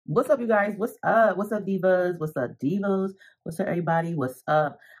What's up, you guys? What's up? What's up, divas? What's up, divas? What's up, everybody? What's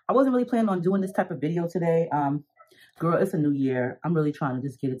up? I wasn't really planning on doing this type of video today. Girl, it's a new year. I'm really trying to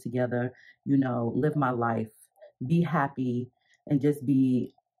just get it together, you know, live my life, be happy, and just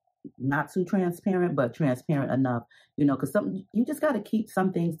be not too transparent, but transparent enough, you know, because you just got to keep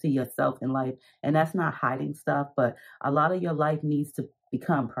some things to yourself in life, and that's not hiding stuff, but a lot of your life needs to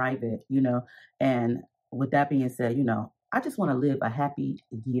become private, you know. And with that being said, you know, I just want to live a happy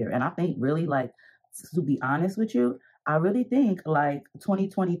year. And I think really, like, to be honest with you, I really think like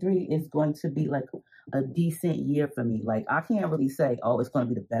 2023 is going to be like a decent year for me. Like, I can't really say, oh, it's going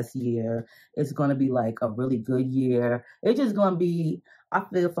to be the best year. It's going to be like a really good year. It's just going to be, I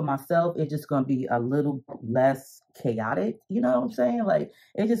feel for myself, it's just going to be a little less chaotic. You know what I'm saying? Like,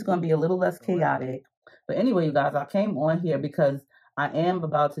 it's just going to be a little less chaotic. But anyway, you guys, I came on here because I am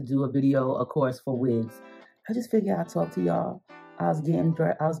about to do a video, of course, for wigs. I just figured I'd talk to y'all. I was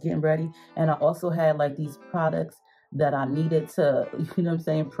getting ready, and I also had like these products that I needed to, you know what I'm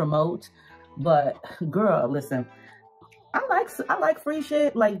saying, promote. But girl, listen, I like free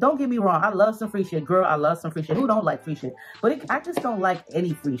shit. Like, don't get me wrong, I love some free shit. Girl, I love some free shit. Who don't like free shit? But I just don't like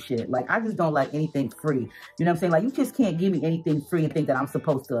any free shit. Like, I just don't like anything free. You know what I'm saying? Like, you just can't give me anything free and think that I'm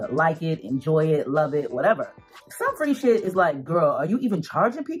supposed to like it, enjoy it, love it, whatever. Some free shit is like, girl, are you even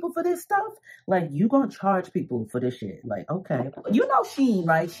charging people for this stuff? Like, you gonna charge people for this shit? Like, okay. You know Shein,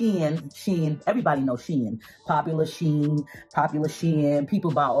 right? Shein. Everybody knows Shein. Popular Shein.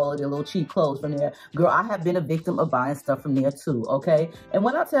 People buy all of their little cheap clothes from there. Girl, I have been a victim of buying stuff from there too, okay? And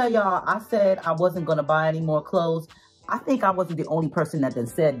when I tell y'all, I said I wasn't gonna buy any more clothes, I think I wasn't the only person that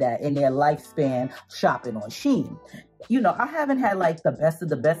said that in their lifespan shopping on Shein. You know, I haven't had like the best of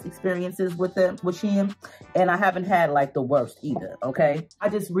the best experiences with Shein, and I haven't had like the worst either, okay? I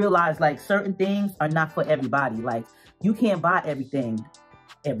just realized like certain things are not for everybody. Like, you can't buy everything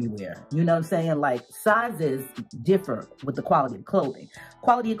everywhere. You know what I'm saying? Like, sizes differ with the quality of clothing.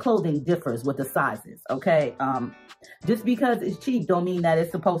 Quality of clothing differs with the sizes, okay? Just because it's cheap don't mean that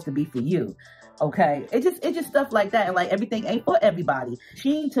it's supposed to be for you. Okay, it's just stuff like that, and like everything ain't for everybody.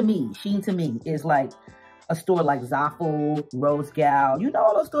 Shein to me is like a store like Zaful, Rose Gal, you know,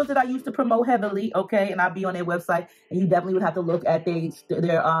 all those stores that I used to promote heavily. Okay, and I'd be on their website, and you definitely would have to look at their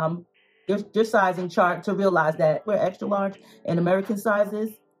sizing chart to realize that we're extra large in American sizes.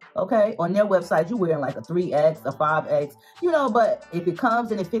 Okay, on their website, you're wearing like a 3X, a 5X, you know, but if it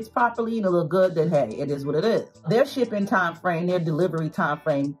comes and it fits properly and it look good, then hey, it is what it is. Their shipping time frame, their delivery time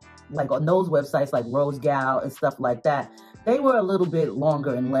frame, like on those websites like Rose Gal and stuff like that, they were a little bit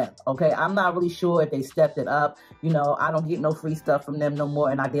longer in length, okay? I'm not really sure if they stepped it up. You know, I don't get no free stuff from them no more,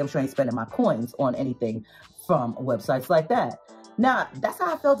 and I damn sure ain't spending my coins on anything from websites like that. Now, that's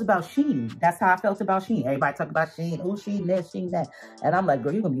how I felt about Shein. That's how I felt about Shein. Everybody talk about Shein. Oh, Shein this, Shein that. And I'm like,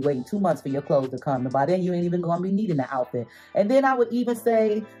 girl, you're going to be waiting 2 months for your clothes to come. And by then, you ain't even going to be needing that outfit. And then I would even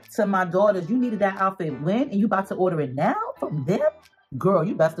say to my daughters, you needed that outfit when? And you about to order it now from them? Girl,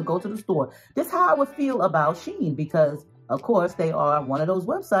 you best to go to the store. This is how I would feel about Shein, because, of course, they are one of those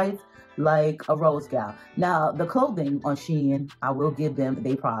websites like a Rose Gal. Now, the clothing on Shein, I will give them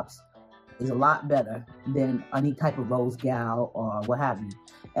their props, is a lot better than any type of Rose Gal or what have you.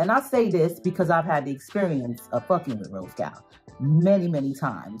 And I say this because I've had the experience of fucking with Rose Gal many, many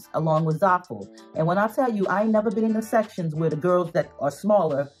times, along with Zaful. And when I tell you, I ain't never been in the sections where the girls that are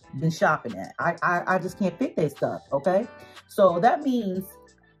smaller been shopping at. I just can't fit their stuff, okay? So that means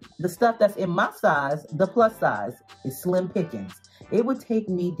the stuff that's in my size, the plus size, is slim pickings. It would take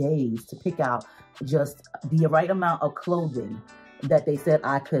me days to pick out just the right amount of clothing that they said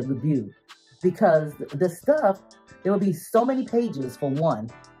I could review, because the stuff, there would be so many pages for one,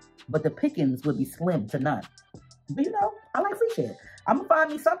 but the pickings would be slim to none. But you know, I like free shit. I'm gonna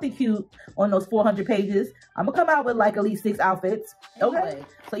find me something cute on those 400 pages. I'm gonna come out with like at least 6 outfits. Okay,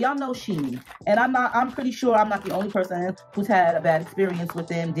 so y'all know Shein, and I'm pretty sure I'm not the only person who's had a bad experience with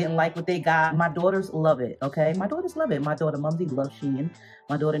them, didn't like what they got. My daughters love it, okay? My daughters love it. My daughter Mumsy loves Shein.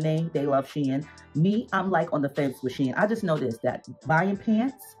 My daughter Name, they love Shein. Me, I'm like on the fence with Shein. I just know this, that buying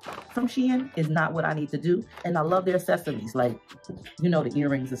pants from Shein is not what I need to do. And I love their accessories, like, you know, the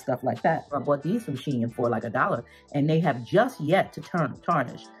earrings and stuff like that. I bought these from Shein for like $1, and they have just yet to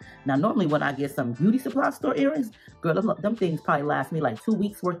tarnish. Now, normally when I get some beauty supply store earrings, girl, them things probably last me like 2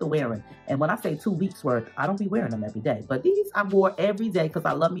 weeks worth of wearing. And when I say 2 weeks worth, I don't be wearing them every day. But these I wore every day because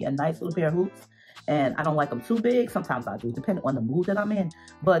I love me a nice little pair of hoops. And I don't like them too big. Sometimes I do, depending on the mood that I'm in.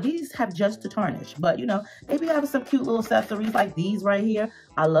 But these have just to tarnish. But, you know, they be having some cute little accessories like these right here.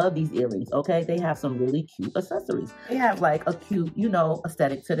 I love these earrings, okay? They have some really cute accessories. They have like a cute, you know,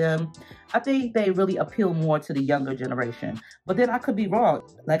 aesthetic to them. I think they really appeal more to the younger generation. But then I could be wrong.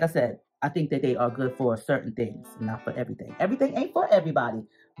 Like I said, I think that they are good for certain things, not for everything. Everything ain't for everybody.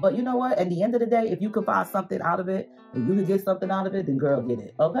 But you know what? At the end of the day, if you can find something out of it, and you can get something out of it, then girl, get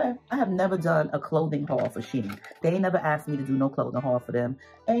it, okay? I have never done a clothing haul for Shein. They ain't never asked me to do no clothing haul for them.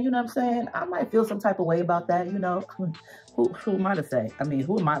 And you know what I'm saying? I might feel some type of way about that, you know? Who am I to say? I mean,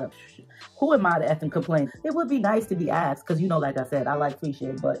 who am I to effing complain? It would be nice to be asked, because, you know, like I said, I like free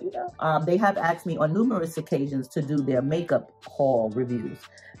shit, but, you know, they have asked me on numerous occasions to do their makeup haul reviews,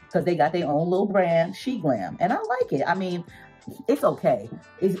 because they got their own little brand, Sheglam, and I like it. I mean, it's okay.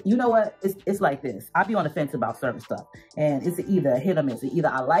 You know what? It's like this. I be on the fence about certain stuff, and it's either a hit or miss. Either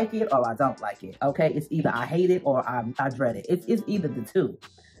I like it or I don't like it. Okay, it's either I hate it or I dread it. It's either the two.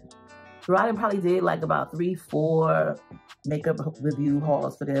 So I probably did like about 3-4 makeup review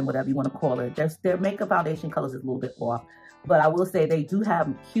hauls for them, whatever you want to call it. Their makeup foundation colors is a little bit off, but I will say they do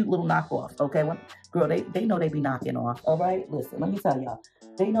have cute little knockoffs. Okay, girl, they know they be knocking off. All right, listen, let me tell y'all,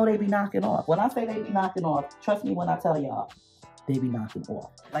 they know they be knocking off. When I say they be knocking off, trust me when I tell y'all, they be knocking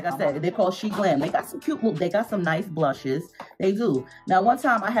off. Like I said, they're called Sheglam. They got some cute look. They got some nice blushes. They do. Now, one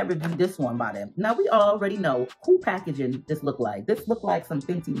time I had reviewed this one by them. Now, we already know who packaging this look like. This look like some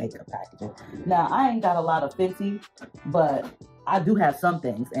Fenty makeup packaging. Now, I ain't got a lot of Fenty, but I do have some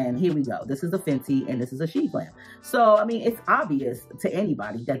things. And here we go. This is a Fenty and this is a Sheglam. So, I mean, it's obvious to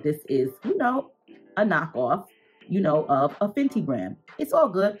anybody that this is, you know, a knockoff, you know, of a Fenty brand. It's all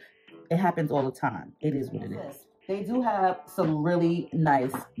good. It happens all the time. It is what it is. They do have some really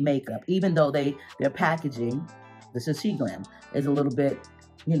nice makeup, even though their packaging, this is Sheglam, is a little bit,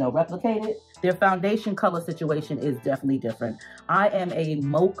 you know, replicated. Their foundation color situation is definitely different. I am a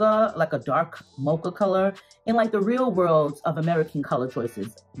mocha, like a dark mocha color, in like the real world of American color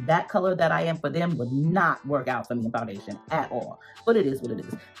choices. That color that I am for them would not work out for me in foundation at all. But it is what it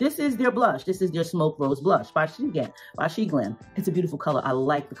is. This is their blush. This is their Smoke Rose Blush by Sheglam. It's a beautiful color. I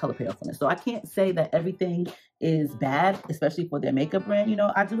like the color palette. So I can't say that everything is bad, especially for their makeup brand. You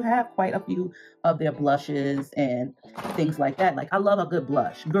know, I do have quite a few of their blushes and things like that. Like, I love a good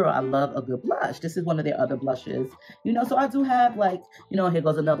blush. Girl, I love a good blush. This is one of their other blushes. You know, so I do have, like, you know, here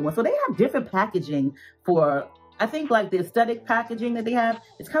goes another one. So they have different packaging for, I think, like, the aesthetic packaging that they have.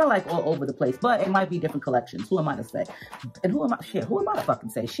 It's kind of like all over the place, but it might be different collections. Who am I to say? And who am I to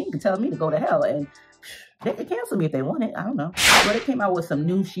fucking say? She can tell me to go to hell, and they can cancel me if they want it. I don't know. But they came out with some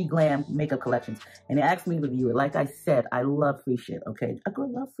new Sheglam makeup collections, and they asked me to review it. Like I said, I love free shit, okay? I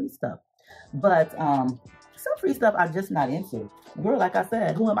girl love free stuff. But some free stuff I'm just not into. Girl, like I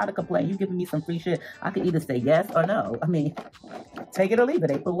said, who am I to complain? You giving me some free shit, I can either say yes or no. I mean, take it or leave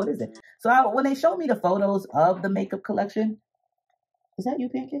it, April. What is it? So when they showed me the photos of the makeup collection, is that you,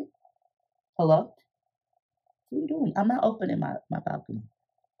 Pancake? Hello? What are you doing? I'm not opening my balcony.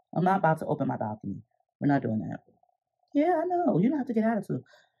 I'm not about to open my balcony. We're not doing that. Yeah, I know. You don't have to get attitude.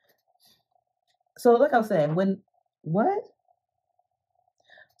 So like I was saying, when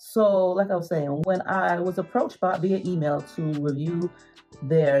I was approached via email to review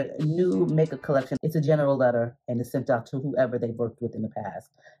their new makeup collection, it's a general letter and it's sent out to whoever they've worked with in the past.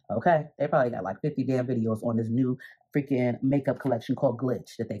 Okay? They probably got like 50 damn videos on this new freaking makeup collection called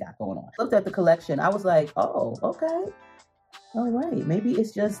Glitch that they got going on. I looked at the collection. I was like, oh, okay. All right, maybe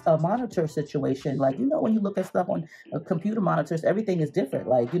it's just a monitor situation. Like, you know, when you look at stuff on computer monitors, everything is different.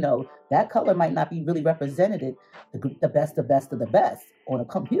 Like, you know, that color might not be really represented the best of the best on a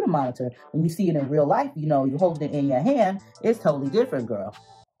computer monitor. When you see it in real life, you know, you hold it in your hand, it's totally different, girl.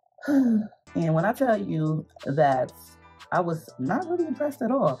 And when I tell you that I was not really impressed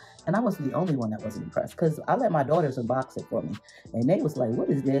at all, and I wasn't the only one that wasn't impressed, because I let my daughters unbox it for me, and they was like, what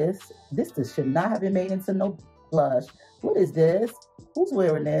is this? This should not have been made into no blush. What is this? Who's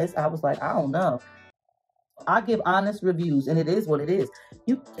wearing this? I was like, I don't know. I give honest reviews, and it is what it is.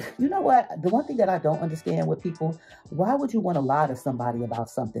 You know what? The one thing that I don't understand with people, why would you want to lie to somebody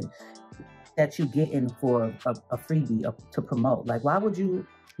about something that you get in for a freebie to promote? Like, why would you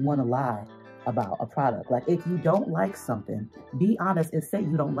want to lie about a product? Like, if you don't like something, be honest and say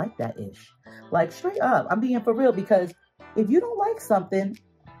you don't like that ish. Like, straight up, I'm being for real, because if you don't like something,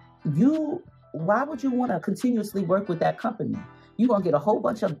 why would you want to continuously work with that company? You're going to get a whole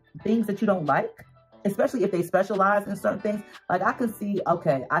bunch of things that you don't like, especially if they specialize in certain things. Like I can see,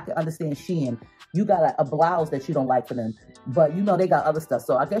 okay, I can understand Shein. You got a blouse that you don't like for them, but you know they got other stuff.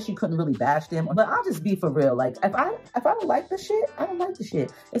 So I guess you couldn't really bash them. But I'll just be for real. Like if I don't like the shit, I don't like the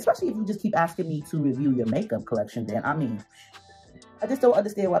shit. Especially if you just keep asking me to review your makeup collection, then I mean, I just don't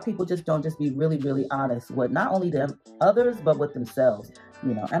understand why people just don't just be really, really honest with not only them others, but with themselves,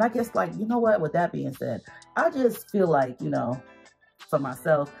 you know. And I guess, like, you know what, with that being said, I just feel like, you know, for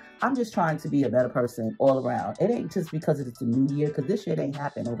myself, I'm just trying to be a better person all around. It ain't just because it's a new year, because this shit ain't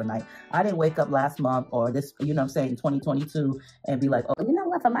happened overnight. I didn't wake up last month or this, you know what I'm saying, 2022 and be like, oh, you know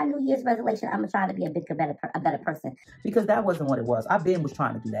what, for my New Year's resolution, I'm trying to be a better person. Because that wasn't what it was. I've been was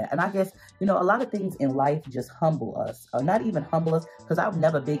trying to do that. And I guess, you know, a lot of things in life just humble us, or not even humble us, because I've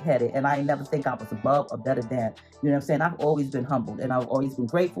never big-headed and I never think I was above or better than, you know what I'm saying? I've always been humbled and I've always been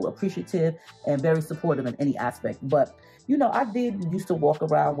grateful, appreciative, and very supportive in any aspect. But you know, I used to walk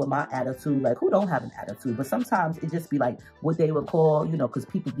around with my attitude, like, who don't have an attitude? But sometimes it just be like what they would call, you know, because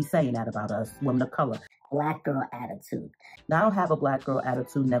people be saying that about us, women of color, black girl attitude. Now, I don't have a black girl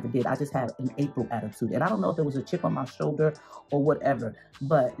attitude, never did. I just have an April attitude. And I don't know if there was a chip on my shoulder or whatever.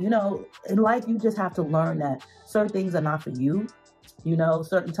 But, you know, in life, you just have to learn that certain things are not for you. You know,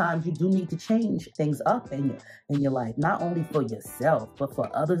 certain times you do need to change things up in your life, not only for yourself, but for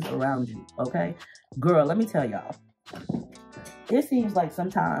others around you, okay? Girl, let me tell y'all. It seems like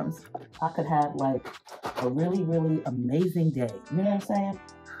sometimes I could have like a really, really amazing day. You know what I'm saying?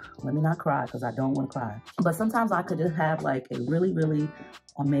 Let me not cry because I don't want to cry. But sometimes I could just have like a really, really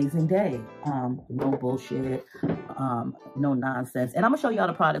amazing day. No bullshit, no nonsense. And I'm gonna show y'all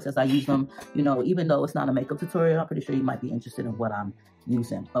the products as I use them. You know, even though it's not a makeup tutorial, I'm pretty sure you might be interested in what I'm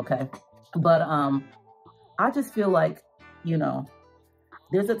using. Okay, but I just feel like, you know,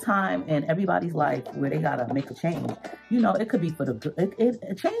 there's a time in everybody's life where they gotta make a change. You know, it could be for the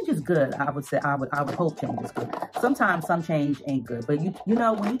good. Change is good. I would say. I would hope change is good. Sometimes some change ain't good, but you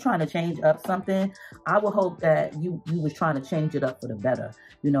know, when you're trying to change up something, I would hope that you was trying to change it up for the better.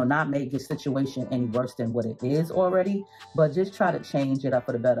 You know, not make the situation any worse than what it is already, but just try to change it up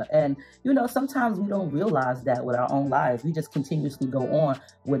for the better. And you know, sometimes we don't realize that with our own lives. We just continuously go on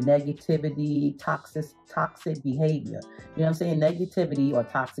with negativity, toxic behavior. You know what I'm saying? Negativity or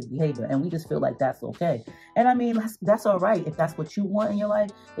toxic behavior, and we just feel like that's okay. And I mean, that's all right if that's what you want in your life.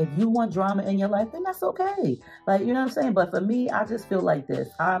 If you want drama in your life, then that's okay. Like, you know what I'm saying? But for me, I just feel like this.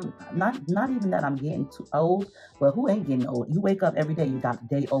 I'm not even that I'm getting too old, but who ain't getting old? You wake up every day, you got a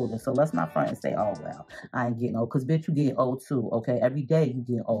day older. So let's not front and say, oh well, I ain't getting old, because bitch, you getting old too. Okay, every day you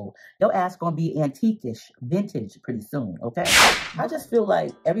getting old. Your ass gonna be antique-ish, vintage pretty soon. Okay, I just feel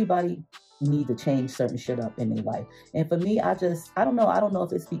like everybody need to change certain shit up in their life. And for me, I don't know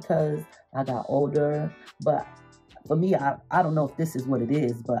if it's because I got older, but for me, I don't know if this is what it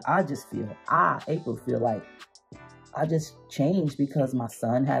is, but I just feel, April, feel like I just changed because my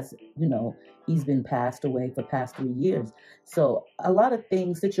son has, you know, he's been passed away for the past 3 years. So a lot of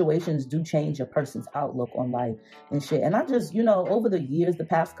things, situations do change a person's outlook on life and shit. And I just, you know, over the years, the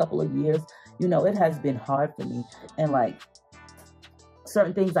past couple of years, you know, it has been hard for me. And like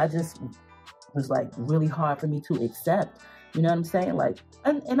certain things I just was like really hard for me to accept. You know what I'm saying? Like,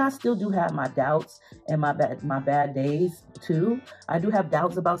 and I still do have my doubts and my bad days too. I do have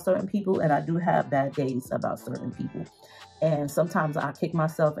doubts about certain people, and I do have bad days about certain people. And sometimes I kick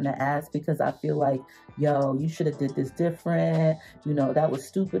myself in the ass because I feel like, yo, you should have did this different. You know, that was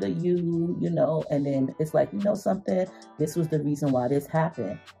stupid of you, you know. And then it's like, you know something? This was the reason why this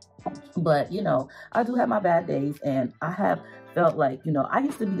happened. But, you know, I do have my bad days, and I have felt like, you know, I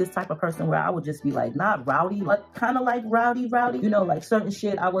used to be this type of person where I would just be like, not rowdy, but kind of like rowdy, you know, like certain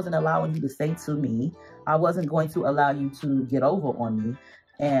shit I wasn't allowing you to say to me. I wasn't going to allow you to get over on me.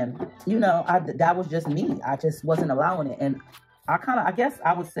 And, you know, that was just me. I just wasn't allowing it. And I guess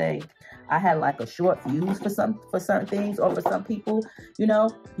I would say I had like a short fuse for certain things or for some people. You know,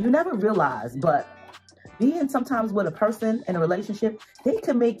 you never realize, but being sometimes with a person in a relationship, they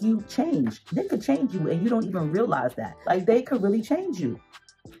can make you change. They could change you and you don't even realize that. Like, they could really change you.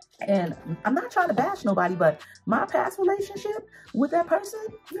 And I'm not trying to bash nobody, but my past relationship with that person,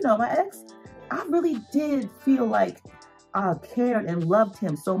 you know, my ex, I really did feel like I cared and loved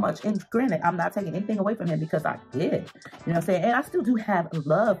him so much. And granted, I'm not taking anything away from him because I did. You know what I'm saying? And I still do have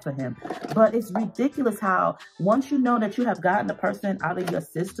love for him. But it's ridiculous how once you know that you have gotten the person out of your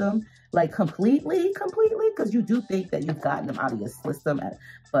system, like completely, because you do think that you've gotten them out of your system,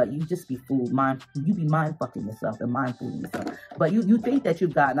 but you just be fooled. You be mind fucking yourself and mind fooling yourself. But you think that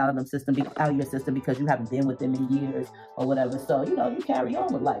you've gotten out of your system because you haven't been with them in years or whatever. So, you know, you carry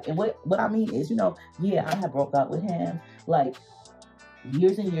on with life. And what I mean is, you know, yeah, I have broke up with him. Like,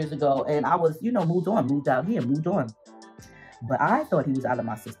 years and years ago, and I was, you know, moved out here, moved on. But I thought he was out of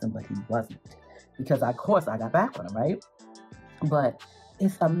my system, but he wasn't. Because, of course, I got back on him, right? But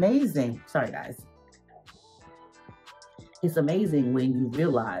it's amazing. Sorry, guys. It's amazing when you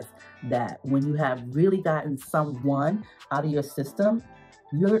realize that when you have really gotten someone out of your system,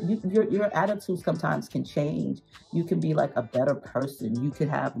 your attitude sometimes can change. You can be like a better person. You can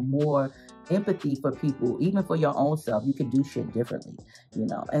have more empathy for people, even for your own self. You can do shit differently, you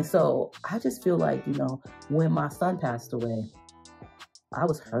know. And so I just feel like, you know, when my son passed away, I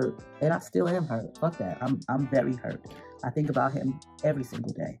was hurt, and I still am hurt. Fuck that. I'm very hurt. I think about him every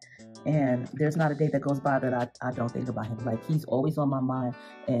single day. And there's not a day that goes by that I don't think about him. Like, he's always on my mind.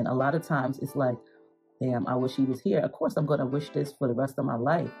 And a lot of times it's like, damn, I wish he was here. Of course, I'm going to wish this for the rest of my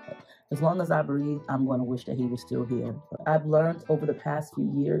life. As long as I breathe, I'm going to wish that he was still here. But I've learned over the past few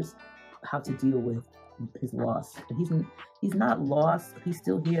years how to deal with his loss. He's not lost. He's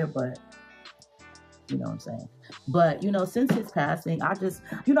still here, but you know what I'm saying? But, you know, since his passing, I just,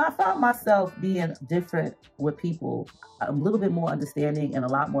 you know, I found myself being different with people. I'm a little bit more understanding and a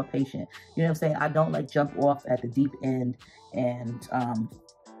lot more patient. You know what I'm saying? I don't like jump off at the deep end and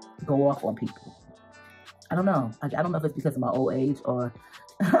go off on people. I don't know. I don't know if it's because of my old age or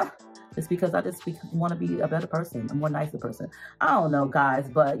it's because I just want to be a better person, a more nicer person. I don't know, guys,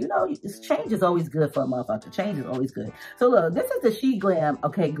 but, you know, change is always good for a motherfucker. Change is always good. So, look, this is the Sheglam,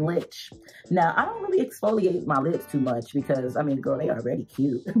 okay, glitch. Now, I don't really exfoliate my lips too much because, I mean, girl, they are already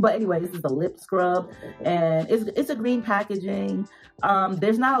cute. But anyway, this is the lip scrub, and it's a green packaging.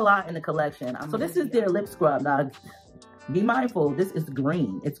 There's not a lot in the collection. So this is their lip scrub. Now, be mindful, this is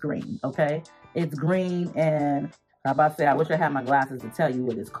green. It's green, okay? It's green, and I'm about to say, I wish I had my glasses to tell you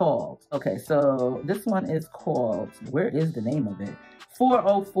what it's called. Okay, so this one is called, where is the name of it?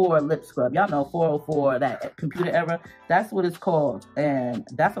 404 Lip Scrub. Y'all know 404, that computer era. That's what it's called. And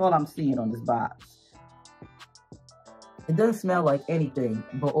that's all I'm seeing on this box. It doesn't smell like anything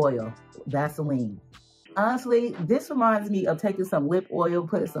but oil, Vaseline. Honestly, this reminds me of taking some lip oil,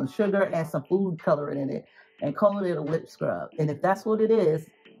 putting some sugar and some food coloring in it, and calling it a lip scrub. And if that's what it is,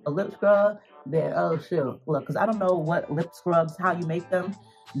 a lip scrub, then, oh, sure. Look, because I don't know what lip scrubs, how you make them,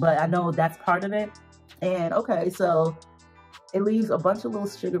 but I know that's part of it. And, okay, so it leaves a bunch of little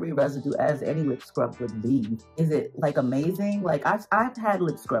sugary residue, as any lip scrub would leave. Is it, like, amazing? Like, I've had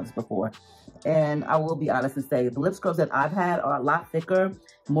lip scrubs before, and I will be honest and say the lip scrubs that I've had are a lot thicker,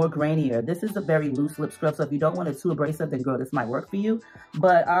 more grainier. This is a very loose lip scrub, so if you don't want it too abrasive, then girl, this might work for you.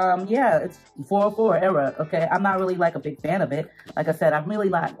 But yeah, it's 404 era, okay? I'm not really like a big fan of it. Like I said, I'm really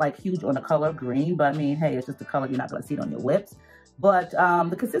not like huge on the color green, but I mean, hey, it's just the color. You're not gonna see it on your lips. But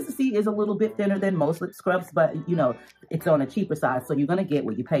the consistency is a little bit thinner than most lip scrubs, but you know, it's on a cheaper side, so you're gonna get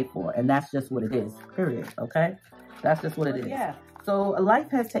what you pay for, and that's just what it is, period, okay? That's just what it is. Yeah. So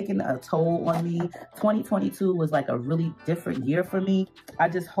life has taken a toll on me. 2022 was like a really different year for me. I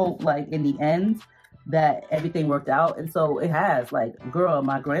just hope like in the end that everything worked out. And so it has. Like, girl,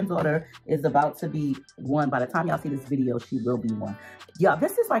 my granddaughter is about to be 1. By the time y'all see this video, she will be 1. Yeah,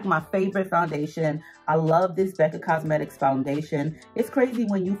 this is like my favorite foundation. I love this Becca Cosmetics foundation. It's crazy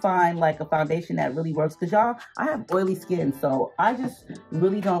when you find like a foundation that really works, because y'all, I have oily skin, so I just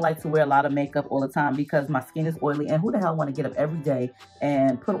really don't like to wear a lot of makeup all the time because my skin is oily, and who the hell want to get up every day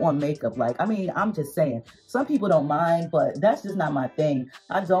and put on makeup? Like, I mean, I'm just saying, some people don't mind, but that's just not my thing.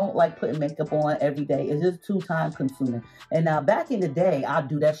 I don't like putting makeup on every day. It's just too time consuming. And now back in the day, I'd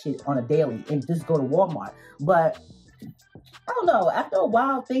do that shit on a daily and just go to Walmart. But I don't know, after a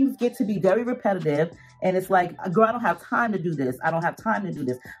while, things get to be very repetitive, and it's like, girl, I don't have time to do this. I don't have time to do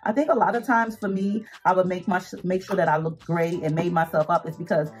this. I think a lot of times for me, I would make sure that I looked great and made myself up. It's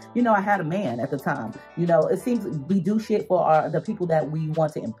because, you know, I had a man at the time. You know, it seems we do shit for the people that we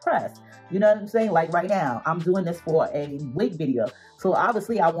want to impress. You know what I'm saying? Like right now, I'm doing this for a wig video. So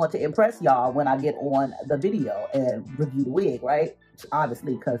obviously I want to impress y'all when I get on the video and review the wig, right?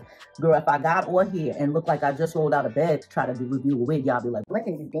 Obviously, because girl, if I got on here and look like I just rolled out of bed to try to review a wig, y'all be like, what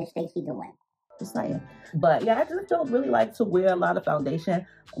does this bitch think she doing? Just saying. But yeah, I just don't really like to wear a lot of foundation,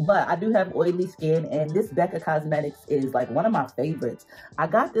 but I do have oily skin, and this Becca Cosmetics is like one of my favorites. I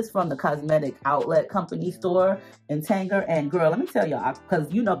got this from the cosmetic outlet company store in Tanger, and girl, let me tell y'all,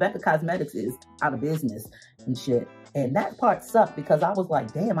 because you know Becca Cosmetics is out of business and shit. And that part sucked because I was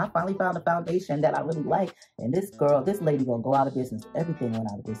like, damn, I finally found a foundation that I really like. And this lady gonna go out of business. Everything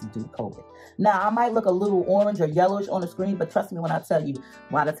went out of business due to COVID. Now, I might look a little orange or yellowish on the screen, but trust me when I tell you,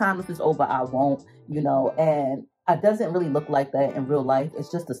 by the time this is over, I won't, you know, and it doesn't really look like that in real life.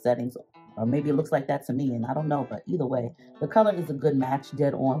 It's just the settings. Or maybe it looks like that to me, and I don't know. But either way, the color is a good match,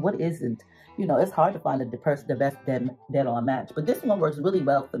 dead on. What isn't? You know, it's hard to find the best dead on match. But this one works really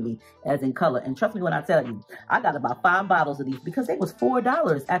well for me, as in color. And trust me when I tell you, I got about 5 bottles of these because they was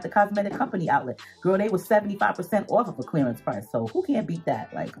 $4 at the cosmetic company outlet. Girl, they was 75% off of a clearance price. So who can't beat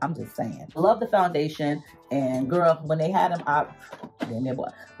that? Like, I'm just saying. Love the foundation. And girl, when they had them, I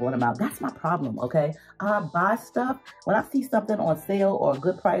bought them out. That's my problem, okay? I buy stuff. When I see something on sale or a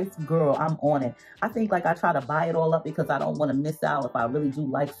good price, girl, I'm on it. I think like I try to buy it all up because I don't want to miss out if I really do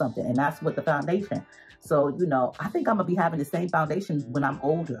like something. And that's what the foundation. So, you know, I think I'm going to be having the same foundation when I'm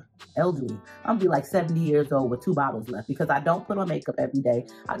older, elderly. I'm going to be like 70 years old with 2 bottles left because I don't put on makeup every day.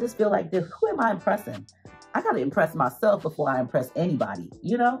 I just feel like, who am I impressing? I got to impress myself before I impress anybody,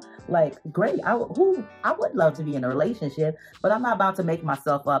 you know? Like, great. I would love to be in a relationship, but I'm not about to make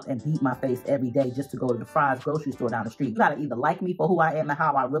myself up and beat my face every day just to go to the Fry's grocery store down the street. You got to either like me for who I am and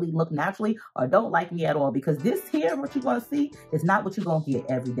how I really look naturally, or don't like me at all, because this here, what you're going to see, is not what you're going to get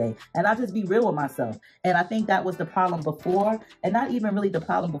every day. And I just be real with myself. And I think that was the problem before, and not even really the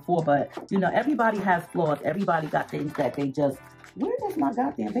problem before, but, you know, everybody has flaws. Everybody got things that they just, where is my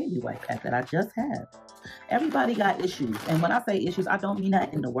goddamn baby wipe at that I just had? Everybody got issues. And when I say issues, I don't mean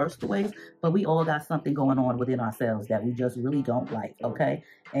that in the worst of ways, but we all got something going on within ourselves that we just really don't like, okay?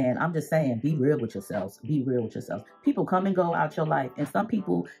 And I'm just saying, be real with yourselves. Be real with yourselves. People come and go out your life. And some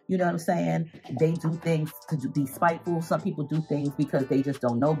people, you know what I'm saying, they do things to be spiteful. Some people do things because they just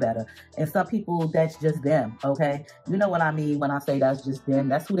don't know better. And some people, that's just them, okay? You know what I mean when I say that's just them.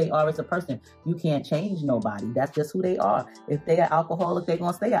 That's who they are as a person. You can't change nobody. That's just who they are. If they're an alcoholic, they're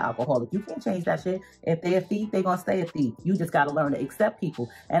going to stay an alcoholic. You can't change that shit. If they're a thief, they're going to stay a thief. You just got to learn to accept people.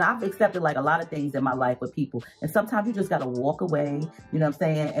 And I've accepted like a lot of things in my life with people. And sometimes you just got to walk away, you know what I'm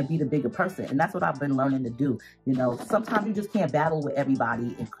saying, and be the bigger person. And that's what I've been learning to do. You know, sometimes you just can't battle with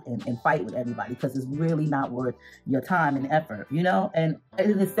everybody and fight with everybody because it's really not worth your time and effort, you know? And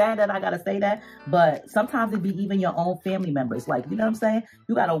it's sad that I got to say that, but sometimes it be even your own family members. Like, you know what I'm saying?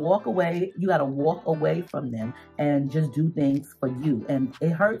 You got to walk away. You got to walk away from them and just do things for you. And it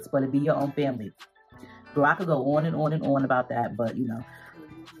hurts, but it be your own family. Girl, I could go on and on and on about that, but, you know,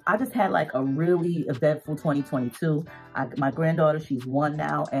 I just had like a really eventful 2022. My granddaughter, she's 1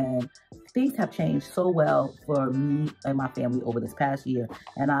 now, and things have changed so well for me and my family over this past year.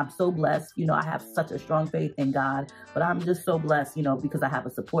 And I'm so blessed. You know, I have such a strong faith in God, but I'm just so blessed, you know, because I have a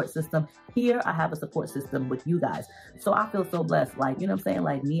support system. Here, I have a support system with you guys. So I feel so blessed. Like, you know what I'm saying?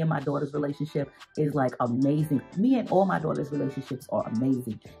 Like, me and my daughter's relationship is like amazing. Me and all my daughter's relationships are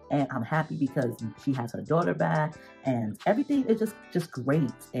amazing. And I'm happy because she has her daughter back and everything is just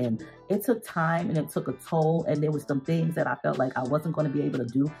great. And it took time and it took a toll. And there was some things that I felt like I wasn't going to be able to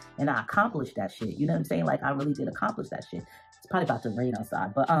do. And I accomplished that shit. You know what I'm saying? Like, I really did accomplish that shit. It's probably about to rain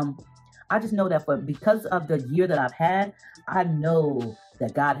outside. But I just know that because of the year that I've had, I know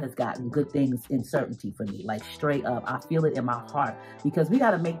that God has gotten good things in certainty for me. Like, straight up, I feel it in my heart, because we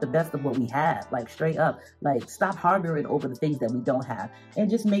got to make the best of what we have. Like, straight up, like, stop harboring over the things that we don't have and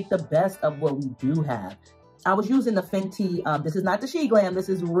just make the best of what we do have. I was using the Fenty, this is not the Sheglam, this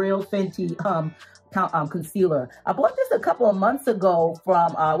is real Fenty concealer. I bought this a couple of months ago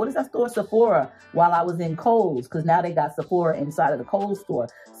from, what is that store? Sephora, while I was in Kohl's, because now they got Sephora inside of the Kohl's store.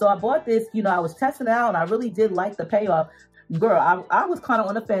 So I bought this, you know, I was testing it out, and I really did like the payoff. Girl, I was kind of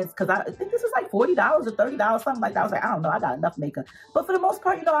on the fence because I think this is like $40 or $30, something like that. I was like, I don't know, I got enough makeup. But for the most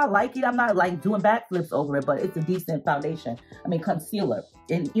part, you know, I like it. I'm not like doing backflips over it, but it's a decent foundation. I mean, concealer.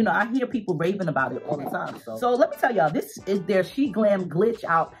 And, you know, I hear people raving about it all the time. So let me tell y'all, this is their Sheglam Glitch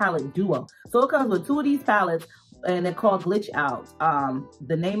Out Palette Duo. So it comes with 2 of these palettes, and they're called Glitch Out.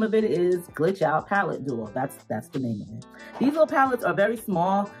 The name of it is Glitch Out Palette Duo. That's the name of it. These little palettes are very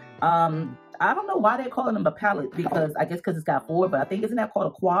small. I don't know why they're calling them a palette, because I guess because it's got 4, but I think, isn't that called a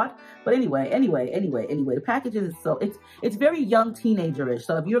quad? But anyway, the package is, so it's very young teenager-ish.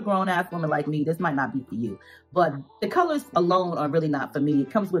 So if you're a grown-ass woman like me, this might not be for you. But the colors alone are really not for me. It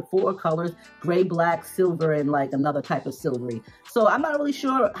comes with 4 colors: gray, black, silver, and like another type of silvery. So I'm not really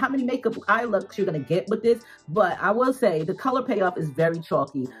sure how many makeup eye looks you're gonna get with this, but I will say the color payoff is very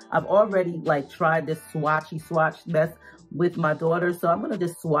chalky. I've already like tried this swatch mess with my daughter, so I'm gonna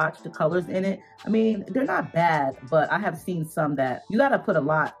just swatch the colors in it. I mean, they're not bad, but I have seen some that you gotta put a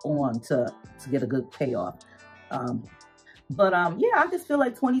lot on to get a good payoff. Yeah, I just feel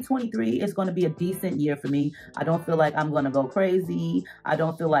like 2023 is going to be a decent year for me. I don't feel like I'm going to go crazy. I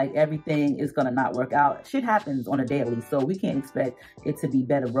don't feel like everything is going to not work out. Shit happens on a daily, so we can't expect it to be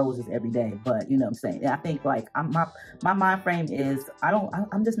bed of roses every day. But you know what I'm saying? I think like my mind frame is,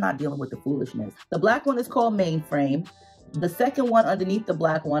 I'm just not dealing with the foolishness. The black one is called Mainframe. The second one underneath the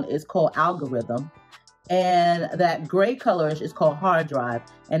black one is called Algorithm. And that gray color is called Hard Drive.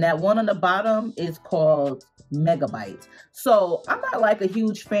 And that one on the bottom is called Megabyte. So I'm not like a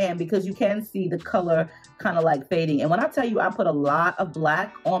huge fan because you can see the color kind of like fading. And when I tell you I put a lot of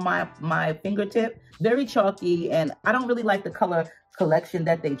black on my fingertip, very chalky, and I don't really like the color collection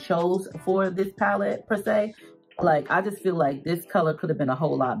that they chose for this palette per se. Like, I just feel like this color could have been a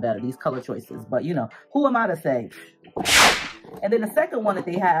whole lot better, these color choices. But, you know, who am I to say? And then the second one that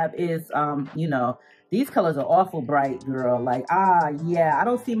they have is, you know, these colors are awful bright, girl. Like, yeah, I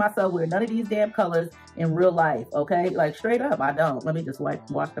don't see myself wearing none of these damn colors in real life, okay? Like, straight up, I don't. Let me just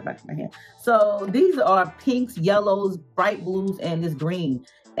wash the back of my hand. So these are pinks, yellows, bright blues, and this green.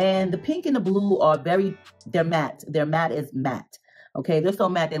 And the pink and the blue are they're matte. Their matte is matte. Okay, they're so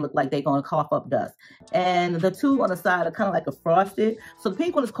matte they look like they're gonna cough up dust. And the two on the side are kind of like a frosted. So the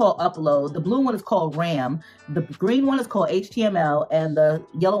pink one is called Upload, the blue one is called RAM, the green one is called HTML, and the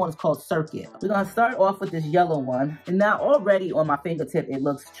yellow one is called Circuit. We're gonna start off with this yellow one. And now already on my fingertip, it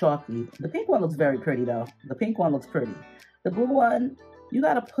looks chalky. The pink one looks very pretty though. The pink one looks pretty. The blue one, you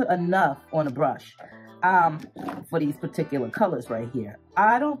gotta put enough on the brush for these particular colors right here.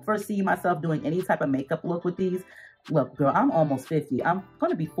 I don't foresee myself doing any type of makeup look with these. Look, girl, I'm almost 50. I'm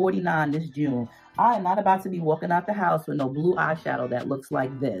going to be 49 this June. I am not about to be walking out the house with no blue eyeshadow that looks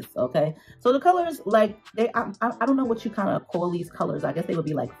like this, okay? So the colors, like, I don't know what you kind of call these colors. I guess they would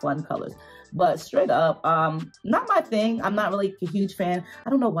be like fun colors. But straight up, not my thing. I'm not really a huge fan. I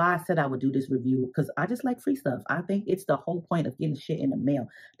don't know why I said I would do this review because I just like free stuff. I think it's the whole point of getting shit in the mail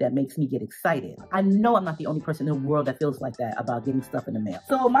that makes me get excited. I know I'm not the only person in the world that feels like that about getting stuff in the mail.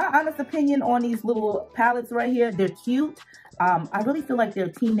 So my honest opinion on these little palettes right here, they're cute. I really feel like they're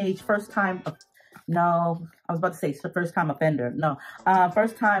teenage first time. No, I was about to say first time offender. No,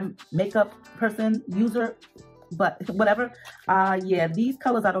 first time makeup person user. But whatever, yeah, these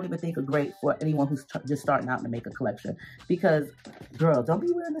colors I don't even think are great for anyone who's just starting out in the makeup collection. Because, girl, don't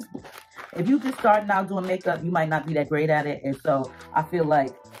be wearing this. If you just starting out doing makeup, you might not be that great at it. And so I feel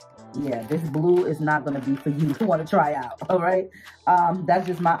like, yeah, this blue is not going to be for you to want to try out, all right? That's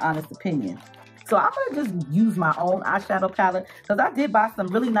just my honest opinion. So I'm going to just use my own eyeshadow palette because I did buy some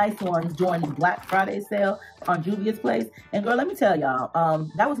really nice ones during the Black Friday sale on Juvia's Place. And girl, let me tell y'all,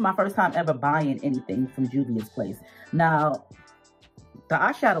 that was my first time ever buying anything from Juvia's Place. Now, the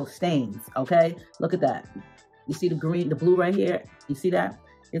eyeshadow stains, okay? Look at that. You see the green, the blue right here? You see that?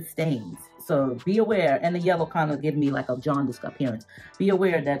 It stains. So be aware, and the yellow kind of give me like a jaundice appearance. Be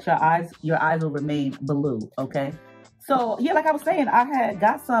aware that your eyes will remain blue, okay? So, yeah, like I was saying, I had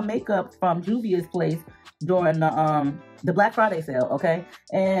got some makeup from Juvia's Place during the Black Friday sale, okay?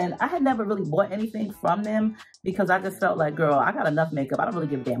 And I had never really bought anything from them because I just felt like, girl, I got enough makeup. I don't really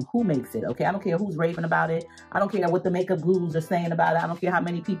give a damn who makes it, okay? I don't care who's raving about it. I don't care what the makeup gurus are saying about it. I don't care how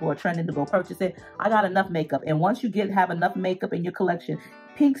many people are trending to go purchase it. I got enough makeup. And once you have enough makeup in your collection,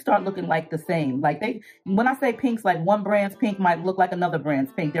 pinks start looking like the same. Like when I say pinks, like one brand's pink might look like another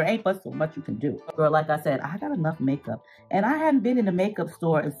brand's pink. There ain't but so much you can do. Girl, like I said, I got enough makeup. And I hadn't been in the makeup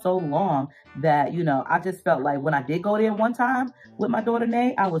store in so long that, you know, I just felt like when I did go there one time with my daughter,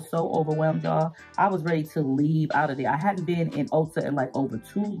 Nay, I was so overwhelmed, y'all. I was ready to leave out of there. I hadn't been in Ulta in like over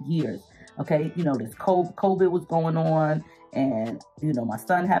 2 years, okay? You know, this COVID was going on. And, you know, my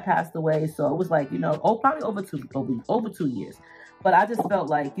son had passed away. So it was like, you know, probably over two years. But I just felt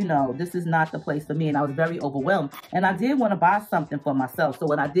like, you know, this is not the place for me. And I was very overwhelmed. And I did want to buy something for myself. So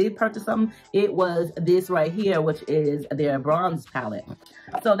when I did purchase something, it was this right here, which is their bronze palette.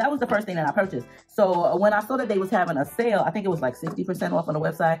 So that was the first thing that I purchased. So when I saw that they was having a sale, I think it was like 60% off on the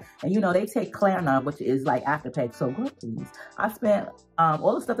website. And, you know, they take Klarna, which is like Afterpay. So girl, please. I spent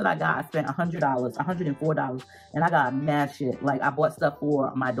all the stuff that I got, I spent $100, $104. And I got mad shit. Like I bought stuff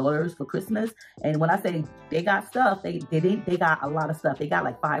for my daughters for Christmas. And when I say they got stuff, they got a lot of stuff. They got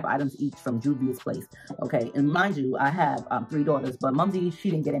like 5 items each from Juvia's Place. Okay. And mind you, I have 3 daughters, but Mumsy, she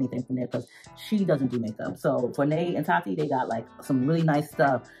didn't get anything from there because she doesn't do makeup. So for Nay and Tati, they got like some really nice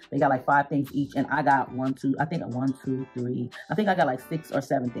stuff. They got like 5 things each. And I got 1, 2, I think 1, 2, 3. I think I got like 6 or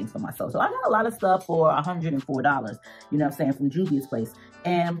 7 things for myself. So I got a lot of stuff for $104, you know what I'm saying, from Juvia's Place.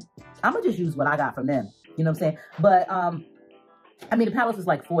 And I'm going to just use what I got from them. You know what I'm saying? But, I mean, the palette was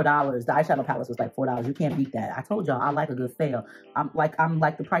like $4. The eyeshadow palette was like $4. You can't beat that. I told y'all I like a good sale. I'm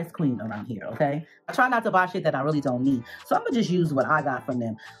like the price queen around here, okay? I try not to buy shit that I really don't need. So I'm going to just use what I got from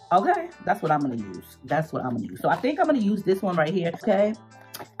them. Okay? That's what I'm going to use. That's what I'm going to use. So I think I'm going to use this one right here, okay?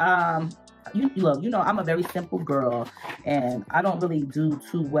 Look, you know, I'm a very simple girl. and I don't really do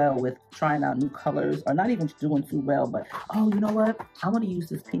too well with trying out new colors, or not even doing too well, but oh, you know what? I want to use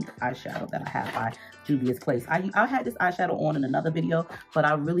this pink eyeshadow that I have by Juvia's Place. I had this eyeshadow on in another video, but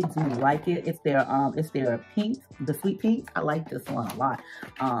I really do like it. It's their pink, the sweet pink. I like this one a lot.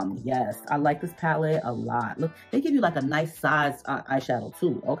 Yes, I like this palette a lot. Look, they give you like a nice size eyeshadow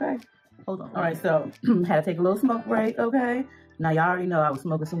too, okay? Hold on. All right, so had to take a little smoke break, okay? Now, y'all already know I was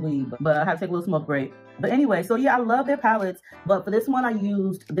smoking some weed, but I had to take a little smoke break. But anyway, so yeah, I love their palettes. But for this one, I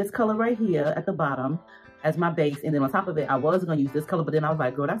used this color right here at the bottom as my base. And then on top of it, I was going to use this color, but then I was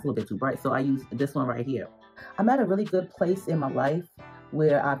like, girl, that's a little bit too bright. So I used this one right here. I'm at a really good place in my life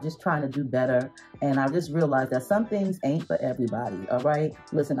where I'm just trying to do better. And I just realized that some things ain't for everybody, all right?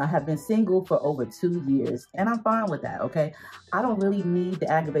 Listen, I have been single for over 2 years, and I'm fine with that, okay? I don't really need the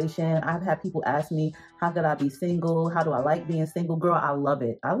aggravation. I've had people ask me, how could I be single? How do I like being single? Girl, I love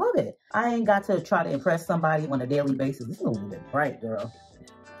it. I love it. I ain't got to try to impress somebody on a daily basis. This is a little bit bright, girl.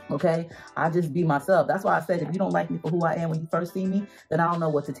 Okay, I just be myself. That's why I said, if you don't like me for who I am when you first see me, then I don't know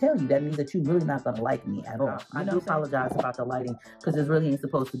what to tell you. That means that you're really not going to like me at all. I do apologize about the lighting, because it really ain't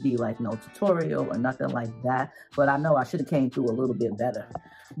supposed to be like no tutorial or nothing like that. But I know I should have came through a little bit better.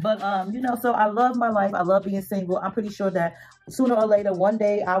 But, you know, so I love my life. I love being single. I'm pretty sure that sooner or later, one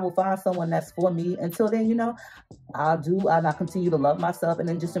day, I will find someone that's for me. Until then, you know, I'll continue to love myself and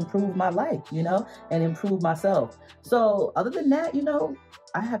then just improve my life, you know, and improve myself. So other than that, you know,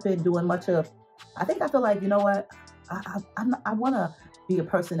 I have been doing much of, I feel like, you know what, I want to be a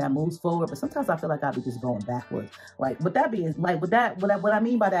person that moves forward, but sometimes I feel like I'll be just going backwards. Like, with that being, like, what I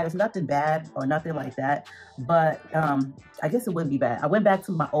mean by that is nothing bad or nothing like that, but I guess it wouldn't be bad. I went back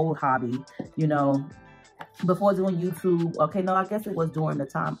to my old hobby, you know, before doing YouTube. Okay, no, I guess it was during the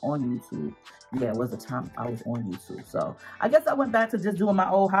time on YouTube. Yeah, it was the time I was on YouTube. So I guess I went back to just doing my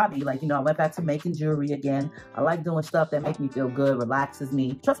old hobby. Like, you know, I went back to making jewelry again. I like doing stuff that makes me feel good, relaxes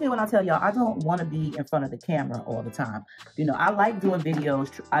me. Trust me when I tell y'all, I don't want to be in front of the camera all the time. You know, I like doing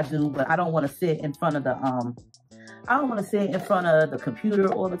videos, I do, but I don't want to sit in front of the, I don't want to sit in front of the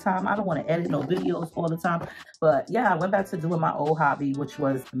computer all the time. I don't want to edit no videos all the time. But yeah, I went back to doing my old hobby, which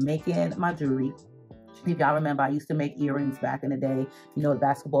was making my jewelry. If y'all remember, I used to make earrings back in the day, you know, the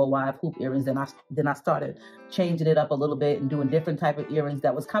basketball wife hoop earrings. Then I started changing it up a little bit and doing different type of earrings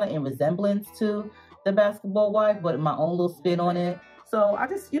that was kind of in resemblance to the basketball wife, but my own little spin on it. So I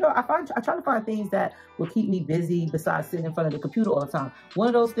just, you know, I try to find things that will keep me busy besides sitting in front of the computer all the time. One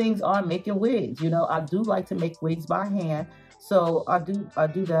of those things are making wigs. You know, I do like to make wigs by hand. So I do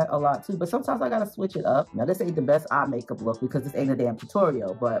that a lot too, but sometimes I gotta switch it up. Now, this ain't the best eye makeup look because this ain't a damn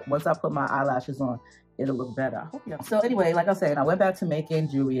tutorial, but once I put my eyelashes on, it'll look better. I hope y'all. So anyway, like I said, I went back to making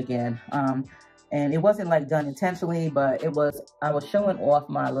jewelry again. And it wasn't like done intentionally, but I was showing off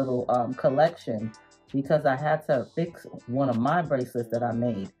my little collection because I had to fix one of my bracelets that I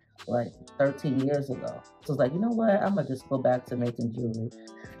made like 13 years ago. So I was like, you know what? I'm gonna just go back to making jewelry.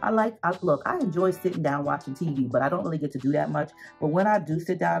 Look, I enjoy sitting down watching TV, but I don't really get to do that much. But when I do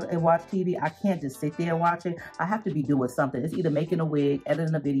sit down and watch TV, I can't just sit there and watch it. I have to be doing something. It's either making a wig,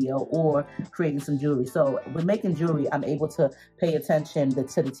 editing a video, or creating some jewelry. So with making jewelry, I'm able to pay attention to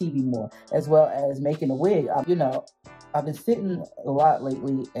the TV more, as well as making a wig. You know, I've been sitting a lot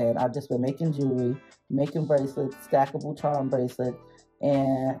lately, and I've just been making jewelry, making bracelets, stackable charm bracelets,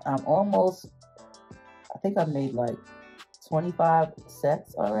 and I think I've made like 25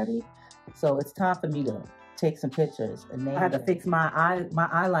 sets already. So it's time for me to take some pictures. And I had to fix my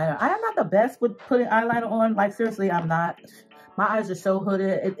eyeliner. I am not the best with putting eyeliner on. Like, seriously, I'm not. My eyes are so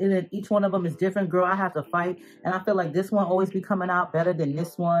hooded, and each one of them is different, girl. I have to fight, and I feel like this one always be coming out better than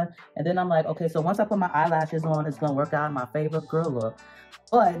this one. And then I'm like, okay, so once I put my eyelashes on, it's gonna work out in my favor, girl, look.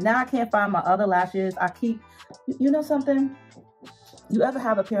 But now I can't find my other lashes. You know something? You ever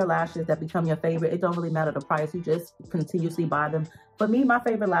have a pair of lashes that become your favorite? It don't really matter the price. You just continuously buy them. For me, my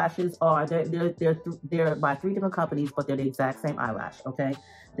favorite lashes are, they're by 3 different companies, but they're the exact same eyelash, okay?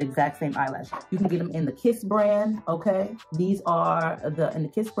 The exact same eyelash. You can get them in the Kiss brand, okay? These are in the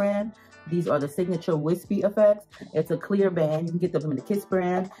Kiss brand. These are the signature wispy effects. It's a clear band. You can get them in the Kiss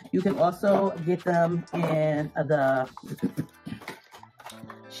brand. You can also get them in the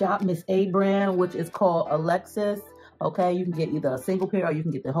Shop Miss A brand, which is called Alexis. Okay, you can get either a single pair or you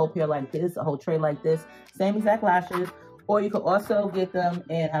can get the whole pair like this, a whole tray like this, same exact lashes. Or you could also get them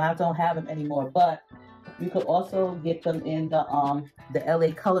in, and I don't have them anymore, but you could also get them in the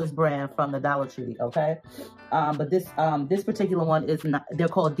LA Colors brand from the Dollar Tree, okay? But this particular one is not, they're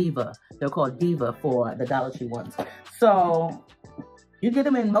called Diva. They're called Diva for the Dollar Tree ones. So You get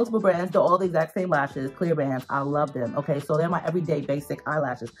them in multiple brands. They're all the exact same lashes, clear bands. I love them, okay? So they're my everyday basic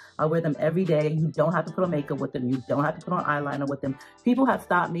eyelashes. I wear them every day. You don't have to put on makeup with them. You don't have to put on eyeliner with them. People have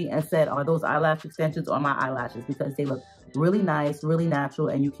stopped me and said, are those eyelash extensions or my eyelashes? Because they look really nice, really natural,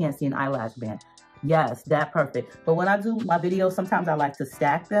 and you can't see an eyelash band. Yes, that perfect. But when I do my videos, sometimes I like to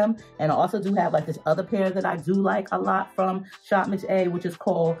stack them. And I also do have like this other pair that I do like a lot from Shop Mitch A, which is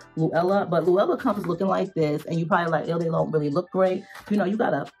called Luella. But Luella comes looking like this, and you probably like, oh, they don't really look great. You know, you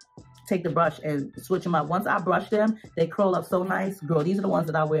gotta take the brush and switch them up. Once I brush them, they curl up so nice. Girl, these are the ones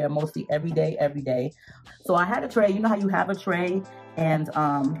that I wear mostly every day. So I had a tray. You know how you have a tray and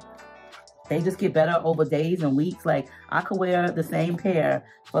they just get better over days and weeks. Like, I could wear the same pair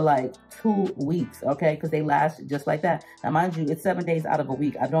for like 2 weeks, okay? Because they last just like that. Now, mind you, it's 7 days out of a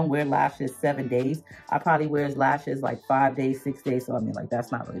week. I don't wear lashes 7 days. I probably wear lashes like 5 days, 6 days. So, I mean, like, that's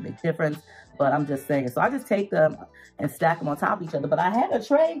not really a big difference. But I'm just saying. So, I just take them and stack them on top of each other. But I had a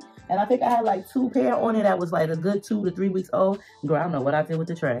tray, and I think I had like 2 pair on it that was like a good 2 to 3 weeks old. Girl, I don't know what I did with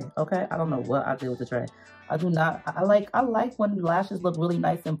the tray, okay? I don't know what I did with the tray. I do not, I like when lashes look really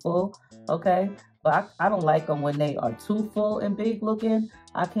nice and full, okay? But I don't like them when they are too full and big looking.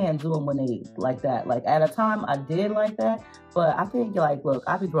 I can't do them when they like that. Like, at a time, I did like that. But I think, like, look,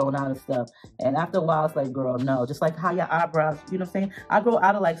 I be growing out of stuff. And after a while, it's like, girl, no. Just like how your eyebrows, you know what I'm saying? I grow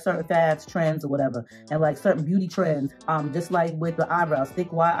out of, like, certain fads, trends, or whatever. And, like, certain beauty trends. Just like with the eyebrows,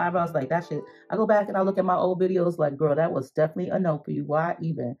 thick, wide eyebrows, like that shit. I go back and I look at my old videos, like, girl, that was definitely a no for you. Why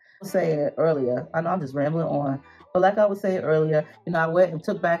even? I was saying it earlier. I know I'm just rambling on. But like I was saying earlier, you know, I went and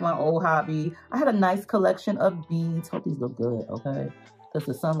took back my old hobby. I had a nice collection of beads. Hope these look good, okay? Because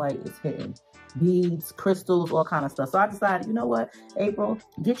the sunlight is hitting. Beads, crystals, all kind of stuff. So I decided, you know what, April,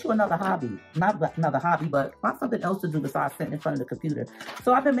 get you another hobby. Not another hobby, but find something else to do besides sitting in front of the computer.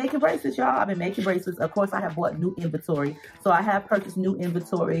 So I've been making bracelets, y'all. I've been making bracelets. Of course, I have bought new inventory. So I have purchased new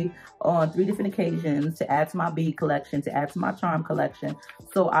inventory on 3 different occasions to add to my bead collection, to add to my charm collection.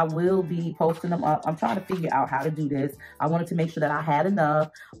 So I will be posting them up. I'm trying to figure out how to do this. I wanted to make sure that I had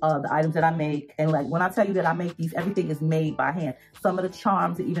enough of the items that I make. And like, when I tell you that I make these, everything is made by hand. Some of the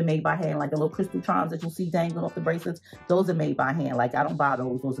charms are even made by hand, like the little crystal charms that you'll see dangling off the bracelets. Those are made by hand. Like, I don't buy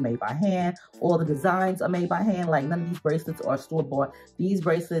those. Those are made by hand. All the designs are made by hand. Like, none of these bracelets are store-bought. These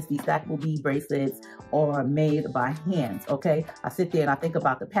bracelets, these stackable bead bracelets, are made by hands, okay? I sit there and I think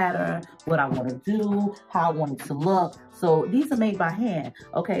about the pattern, what I want to do, how I want it to look. So these are made by hand,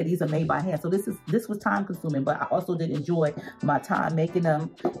 okay? These are made by hand. So this was time consuming, but I also did enjoy my time making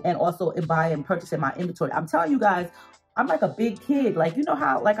them and also buying and purchasing my inventory. I'm telling you guys, I'm like a big kid. Like, you know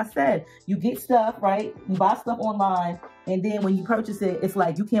how, like I said, you get stuff, right? You buy stuff online, and then when you purchase it, it's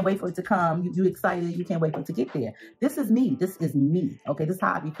like you can't wait for it to come. You excited, you can't wait for it to get there. This is me. This is me, okay? This is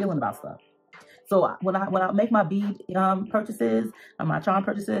how I be feeling about stuff. So when I make my bead purchases or my charm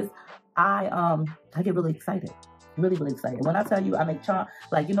purchases, I get really excited. Really excited. When I tell you I make charm,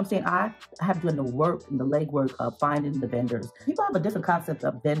 like, you know what I'm saying, I have done the work and the legwork of finding the vendors. People have a different concept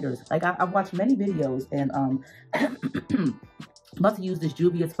of vendors. Like, I've watched many videos and must use this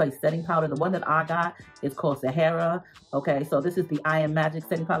Juvia's Place setting powder. The one that I got is called Sahara. Okay, so this is the I Am Magic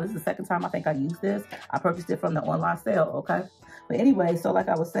setting powder. This is the second time I think I used this. I purchased it from the online sale, okay? But anyway, so like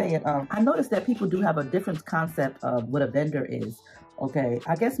I was saying, I noticed that people do have a different concept of what a vendor is. Okay,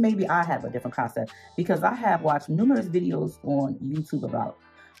 I guess maybe I have a different concept because I have watched numerous videos on YouTube about,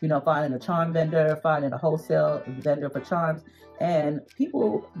 you know, finding a charm vendor, finding a wholesale vendor for charms. And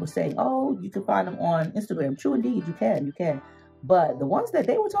people were saying, oh, you can find them on Instagram. True indeed, you can. But the ones that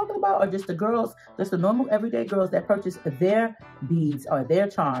they were talking about are just the girls, just the normal everyday girls that purchase their beads or their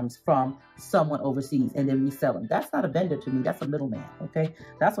charms from someone overseas and then resell them. That's not a vendor to me. That's a middleman, okay?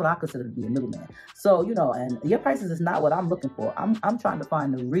 That's what I consider to be a middleman. So, you know, and your prices is not what I'm looking for. I'm trying to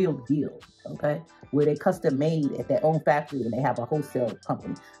find the real deal, okay? Where they custom made at their own factory and they have a wholesale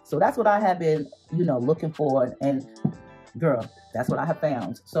company. So that's what I have been, you know, looking for. And girl, that's what I have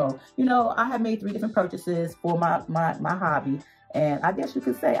found. So, you know, I have made 3 different purchases for my hobby. And I guess you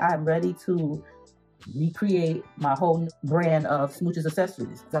could say I'm ready to recreate my whole brand of Smooches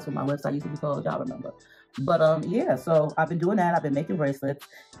Accessories. That's what my website used to be called, y'all remember. But yeah, so I've been doing that. I've been making bracelets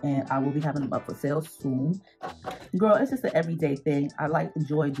and I will be having them up for sale soon. Girl, it's just an everyday thing. I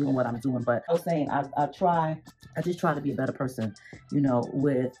enjoy doing what I'm doing, but I was saying I just try to be a better person, you know,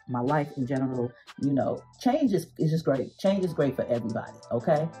 with my life in general. You know, change is just great. Change is great for everybody,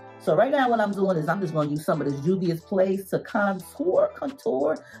 okay? So right now what I'm doing is I'm just going to use some of this Juvia's Place to contour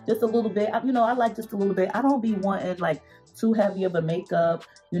just a little bit. You know, I like just a little bit. I don't be wanting like too heavy of a makeup.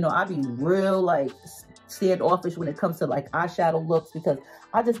 You know, I be real like standoffish when it comes to like eyeshadow looks, because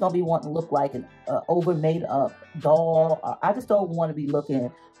I just don't be wanting to look like an over made up doll. I just don't want to be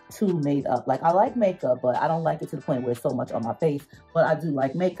looking too made up. Like, I like makeup, but I don't like it to the point where it's so much on my face, but I do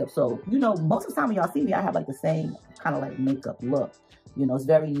like makeup. So, you know, most of the time when y'all see me, I have like the same kind of like makeup look. You know, it's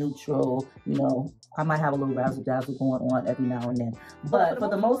very neutral. You know, I might have a little razzle dazzle going on every now and then. But for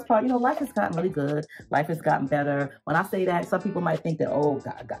the most part, you know, life has gotten really good. Life has gotten better. When I say that, some people might think that, oh,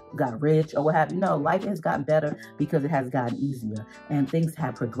 got rich or what have you. No, life has gotten better because it has gotten easier and things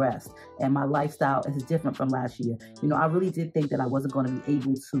have progressed. And my lifestyle is different from last year. You know, I really did think that I wasn't going to be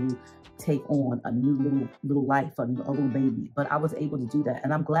able to take on a new little life, a little baby, but I was able to do that.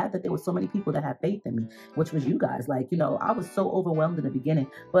 And I'm glad that there were so many people that had faith in me, which was you guys. Like, you know, I was so overwhelmed in the beginning,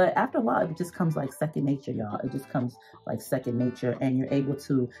 but after a while, it just comes like second nature, y'all. It just comes like second nature, and you're able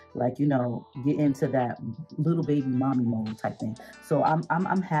to, like, you know, get into that little baby mommy mode type thing. So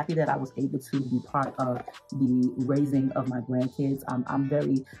I'm happy that I was able to be part of the raising of my grandkids. I'm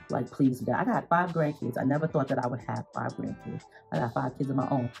very like pleased with that. I got 5 grandkids. I never thought that I would have 5 grandkids. I got 5 kids of my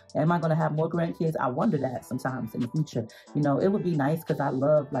own. Am I going to have more grandkids? I wonder that sometimes in the future. You know, it would be nice because I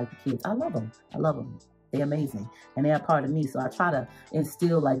love like the kids. I love them. I love them. They're amazing and they're a part of me. So I try to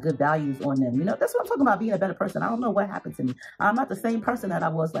instill like good values on them. You know, that's what I'm talking about, being a better person. I don't know what happened to me. I'm not the same person that I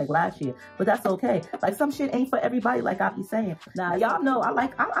was like last year, but that's okay. Like, some shit ain't for everybody, like I be saying. Now, y'all know I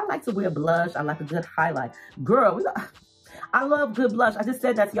like to wear blush. I like a good highlight. Girl, I love good blush. I just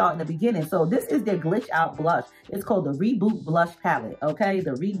said that to y'all in the beginning. So this is their glitch out blush. It's called the Reboot Blush Palette, okay?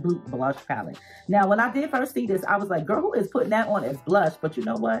 The Reboot Blush Palette. Now, when I did first see this, I was like, girl, who is putting that on as blush? But you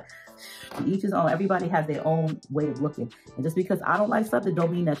know what? To each his own. Everybody has their own way of looking. And just because I don't like something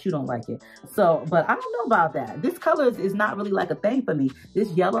don't mean that you don't like it. So, but I don't know about that. This color is not really like a thing for me. This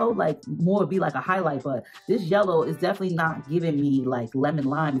yellow, like, more would be like a highlight, but this yellow is definitely not giving me like lemon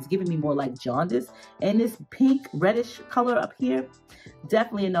lime. It's giving me more like jaundice. And this pink reddish color up here,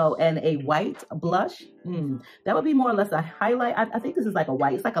 definitely a no. And a white blush, that would be more or less a highlight. I think this is like a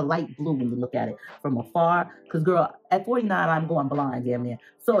white. It's like a light blue when you look at it from afar. Because, girl, at 49, I'm going blind damn near.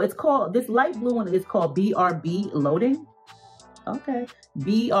 So it's called, this light blue one is called BRB Loading. Okay,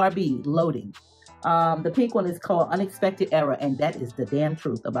 BRB Loading. The pink one is called Unexpected Error, and that is the damn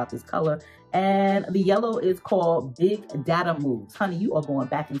truth about this color. And the yellow is called Big Data Moves. Honey, you are going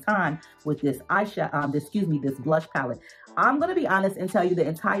back in time with this eyeshadow, this blush palette. I'm going to be honest and tell you the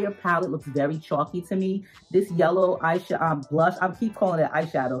entire palette looks very chalky to me. This yellow eyeshadow blush, I keep calling it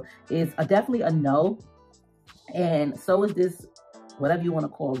eyeshadow, is definitely a no. And so is this, whatever you want to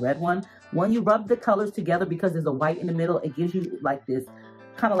call, red one. When you rub the colors together, because there's a white in the middle, it gives you like this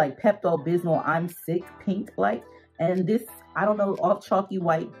kind of like Pepto-Bismol I'm sick pink like. And this, I don't know, off chalky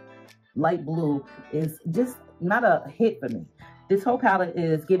white, light blue is just not a hit for me. This whole palette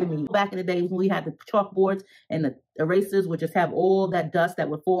is giving me, back in the days when we had the chalkboards and the erasers would just have all that dust that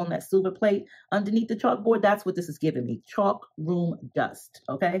would fall on that silver plate underneath the chalkboard. That's what this is giving me. Chalk room dust,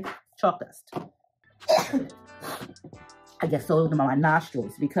 okay? Chalk dust. I guess so to my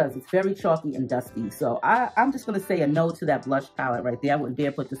nostrils because it's very chalky and dusty. So I'm just going to say a no to that blush palette right there. I wouldn't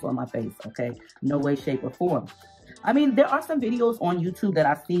dare put this on my face, okay? No way, shape, or form. I mean, there are some videos on YouTube that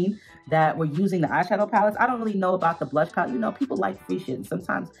I've seen that were using the eyeshadow palettes. I don't really know about the blush palette. You know, people like free shit.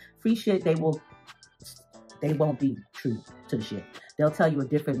 Sometimes free shit, they won't be true to the shit. They'll tell you a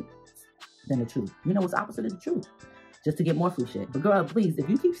different than the truth. You know what's opposite of the truth? Just to get more free shit. But girl, please, if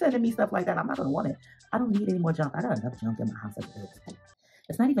you keep sending me stuff like that, I'm not going to want it. I don't need any more junk. I got enough junk in my house as it is.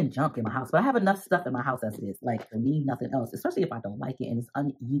 It's not even junk in my house, but I have enough stuff in my house as it is. Like, I need nothing else, especially if I don't like it and it's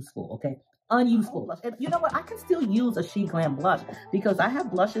unuseful, okay? Unuseful. And you know what? I can still use a Sheglam blush because I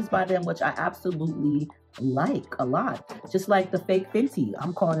have blushes by them, which I absolutely like a lot. Just like the fake Fenty.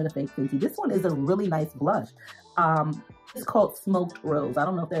 I'm calling it a fake Fenty. This one is a really nice blush. It's called Smoked Rose. I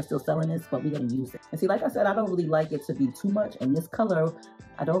don't know if they're still selling this, but we're going to use it. And see, like I said, I don't really like it to be too much. And this color,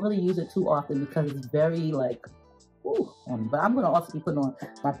 I don't really use it too often because it's very like, ooh, but I'm going to also be putting on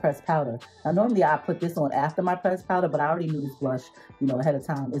my pressed powder. Now, normally I put this on after my pressed powder, but I already knew this blush, you know, ahead of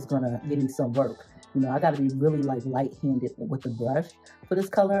time is going to give me some work. You know, I got to be really like light-handed with the brush for this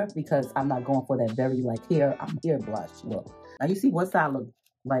color because I'm not going for that very like hair blush look. Now, you see one side look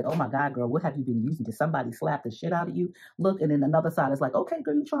like, oh my God, girl, what have you been using? Did somebody slap the shit out of you? Look, and then another side is like, okay,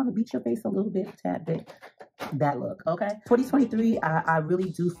 girl, you trying to beat your face a little bit, a tad bit. That look, okay? 2023, I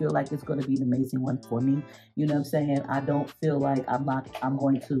really do feel like it's going to be an amazing one for me. You know what I'm saying? I don't feel like I'm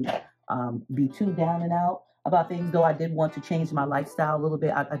going to be too down and out about things, though I did want to change my lifestyle a little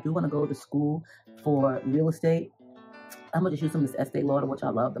bit. I do want to go to school for real estate. I'm going to just use some of this Estee Lauder, which I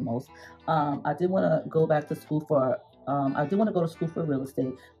love the most. I did want to go back to school for I do want to go to school for real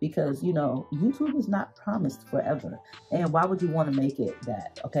estate because, you know, YouTube is not promised forever. And why would you want to make it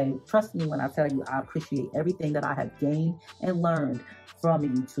that? Okay, trust me when I tell you I appreciate everything that I have gained and learned from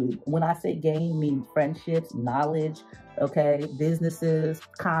YouTube. When I say gain, mean friendships, knowledge, okay, businesses,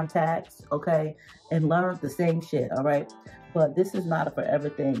 contacts, okay, and learn the same shit, all right? But this is not a forever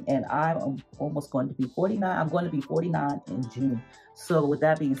thing, and I'm almost going to be 49. I'm going to be 49 in June. So with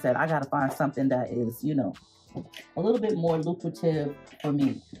that being said, I got to find something that is, you know, a little bit more lucrative for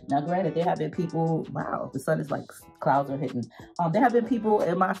me. Now, granted, there have been people, wow, the sun is like, clouds are hitting. There have been people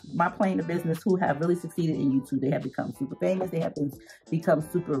in my plane of business who have really succeeded in YouTube. They have become super famous. They have become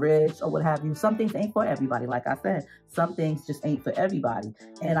super rich or what have you. Some things ain't for everybody. Like I said, some things just ain't for everybody.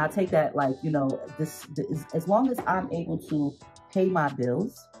 And I take that like, you know, this as long as I'm able to pay my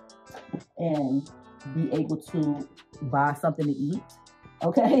bills and be able to buy something to eat,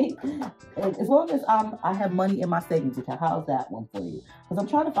 okay? And as long as I have money in my savings account, how's that one for you? Because I'm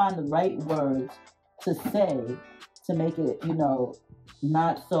trying to find the right words to say to make it, you know,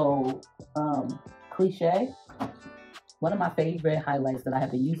 not so cliche. One of my favorite highlights that I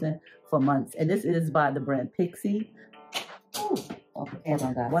have been using for months, and this is by the brand Pixie. Ooh. Okay.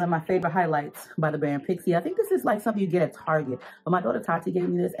 One of my favorite highlights by the brand Pixie. I think this is like something you get at Target. But my daughter Tati gave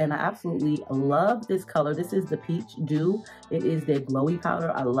me this, and I absolutely love this color. This is the Peach Dew. It is their glowy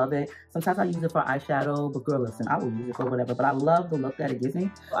powder. I love it. Sometimes I use it for eyeshadow, but girl, listen, I will use it for whatever. But I love the look that it gives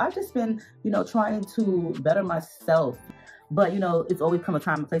me. I've just been, you know, trying to better myself. But, you know, it's always come a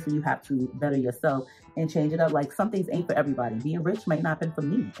time and place where you have to better yourself and change it up. Like, some things ain't for everybody. Being rich might not have been for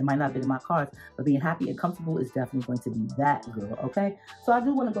me. It might not have been in my cards. But being happy and comfortable is definitely going to be that, girl, okay? So I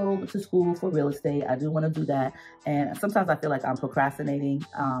do want to go over to school for real estate. I do want to do that. And sometimes I feel like I'm procrastinating.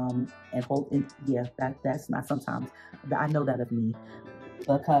 Yeah, that's not sometimes. I know that of me.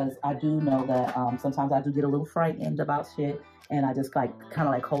 Because I do know that sometimes I do get a little frightened about shit. And I just like kind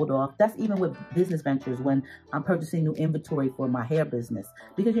of like hold off. That's even with business ventures when I'm purchasing new inventory for my hair business.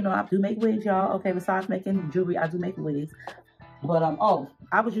 Because, you know, I do make wigs, y'all. Okay, besides making jewelry, I do make wigs. But,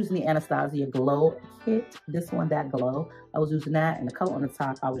 I was using the Anastasia Glow Kit. This one, that glow. I was using that. And the color on the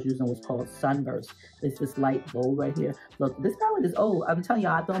top I was using was called Sunburst. It's this light gold right here. Look, this palette is old. I'm telling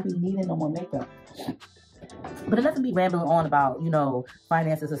y'all, I don't be needing no more makeup. But it doesn't be rambling on about, you know,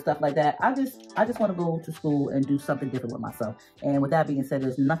 finances and stuff like that. I just want to go to school and do something different with myself. And with that being said,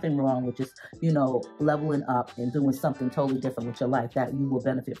 there's nothing wrong with just, you know, leveling up and doing something totally different with your life that you will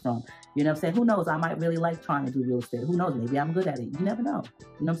benefit from. You know what I'm saying? Who knows? I might really like trying to do real estate. Who knows? Maybe I'm good at it. You never know.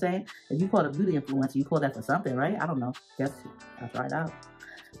 You know what I'm saying? If you call it a beauty influencer, you call that for something, right? I don't know. Guess I'll try it out.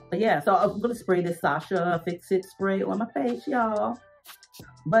 But yeah, so I'm going to spray this Sasha Fix-It spray on my face, y'all.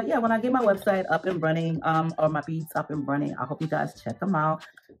 But yeah, when I get my website up and running, or my beads up and running, I hope you guys check them out.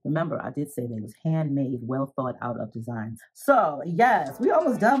 Remember, I did say they was handmade, well thought out of designs. So yes, we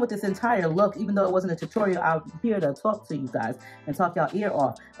almost done with this entire look. Even though it wasn't a tutorial, I'm here to talk to you guys and talk y'all ear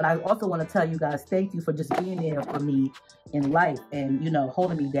off. But I also want to tell you guys, thank you for just being there for me in life and, you know,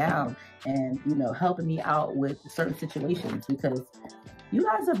 holding me down and, you know, helping me out with certain situations, because you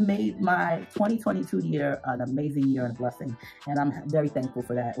guys have made my 2022 year an amazing year and a blessing. And I'm very thankful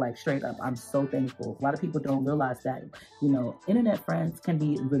for that. Like, straight up, I'm so thankful. A lot of people don't realize that, you know, internet friends can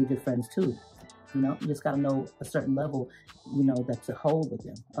be really good friends too. You know, you just got to know a certain level, you know, that to hold with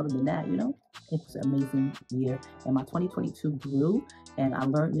them. Other than that, you know, it was an amazing year. And my 2022 grew, and I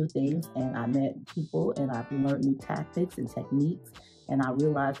learned new things, and I met people, and I've learned new tactics and techniques. And I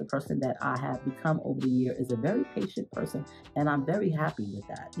realized the person that I have become over the year is a very patient person. And I'm very happy with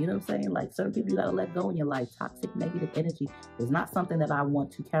that. You know what I'm saying? Like, certain people you got to let go in your life. Toxic, negative energy is not something that I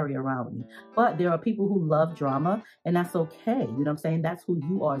want to carry around with me. But there are people who love drama, and that's okay. You know what I'm saying? That's who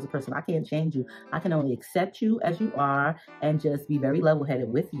you are as a person. I can't change you. I can only accept you as you are and just be very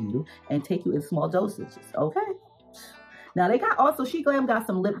level-headed with you and take you in small dosages. Okay? Now, they got also, Sheglam got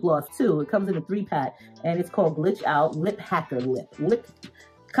some lip gloss too. It comes in a 3-pack, and it's called Glitch Out Lip Hacker Lip.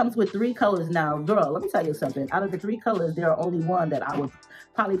 Comes with 3 colors now. Girl, let me tell you something. Out of the 3 colors, there are only one that I would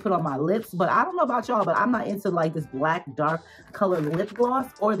probably put on my lips. But I don't know about y'all, but I'm not into like this black, dark colored lip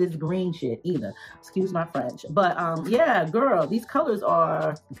gloss or this green shit either. Excuse my French. But yeah, girl, these colors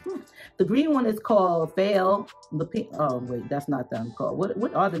are, the green one is called Fail. The pink, oh wait, that's not them. Called,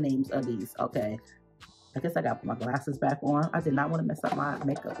 what are the names of these? Okay. I guess I got to put my glasses back on. I did not want to mess up my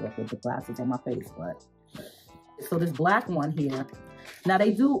makeup look with the glasses on my face, but so this black one here. Now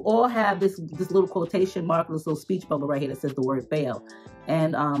they do all have this little quotation mark, this little speech bubble right here that says the word fail.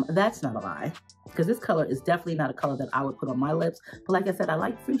 And that's not a lie, because this color is definitely not a color that I would put on my lips. But like I said, I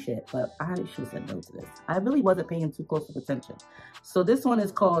like free shit, but I should have said no to this. I really wasn't paying too close of attention. So this one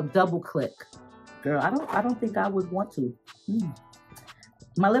is called Double Click. Girl, I don't think I would want to.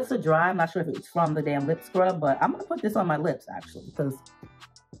 My lips are dry. I'm not sure if it's from the damn lip scrub, but I'm gonna put this on my lips actually because,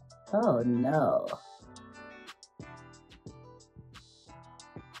 oh no.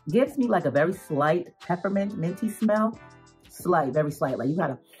 Gives me like a very slight peppermint minty smell. Slight, very slight. Like you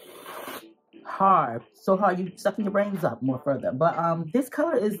gotta hard, so hard you sucking your brains up more further. But this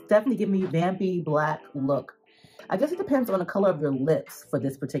color is definitely giving me vampy black look. I guess it depends on the color of your lips for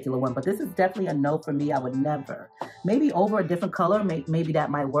this particular one, but this is definitely a no for me. I would never. Maybe over a different color, maybe that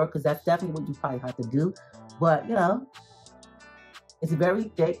might work because that's definitely what you probably have to do. But, you know, it's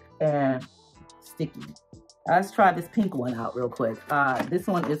very thick and sticky. Let's try this pink one out real quick. This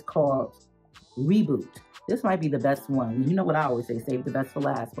one is called Reboot. This might be the best one. You know what I always say, save the best for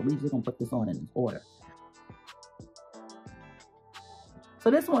last, but we're just going to put this on in this order. So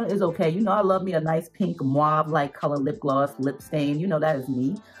this one is okay. You know, I love me a nice pink mauve-like color lip gloss, lip stain. You know, that is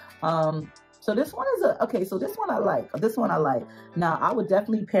me. So this one is okay. So this one I like. This one I like. Now, I would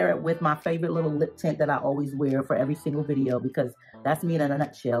definitely pair it with my favorite little lip tint that I always wear for every single video because that's me in a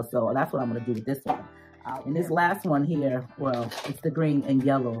nutshell. So that's what I'm going to do with this one. And this last one here, well, it's the green and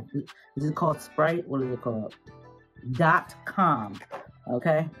yellow. Is it called Sprite? What is it called? .com.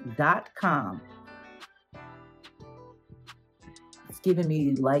 Okay? .com. It's giving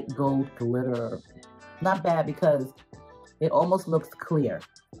me light gold glitter. Not bad because it almost looks clear.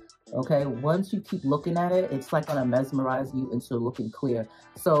 Okay? Once you keep looking at it, it's like gonna mesmerize you into looking clear.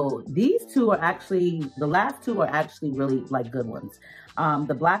 So these two are actually, the last two are actually really like good ones.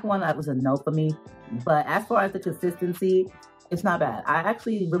 The black one, that was a no for me. But as far as the consistency, it's not bad. I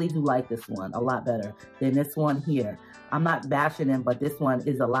actually really do like this one a lot better than this one here. I'm not bashing them, but this one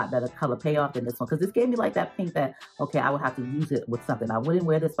is a lot better color payoff than this one. Because this gave me like that pink that, okay, I would have to use it with something. I wouldn't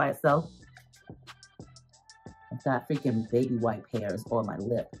wear this by itself. I've got freaking baby white hairs on my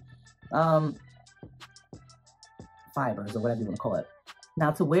lip. Fibers or whatever you want to call it.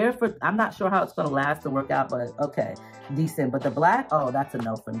 Now to wear for, I'm not sure how it's going to last to work out, but okay, decent. But the black, oh, that's a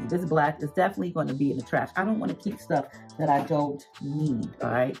no for me. This black is definitely going to be in the trash. I don't want to keep stuff that I don't need,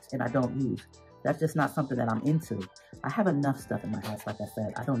 all right, and I don't use. That's just not something that I'm into. I have enough stuff in my house, like I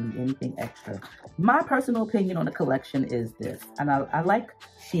said. I don't need anything extra. My personal opinion on the collection is this. And I like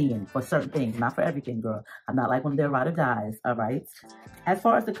Shein for certain things, not for everything, girl. I'm not like one of their ride or dies, all right? As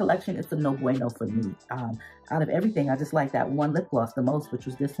far as the collection, it's a no bueno for me. Out of everything, I just like that one lip gloss the most, which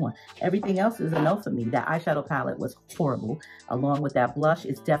was this one. Everything else is a no for me. That eyeshadow palette was horrible. Along with that blush,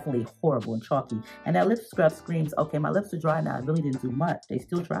 it's definitely horrible and chalky. And that lip scrub screams, okay, my lips are dry now. I really didn't do much. They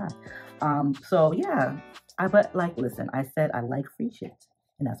still dry. So yeah, but like, listen, I said I like free shit,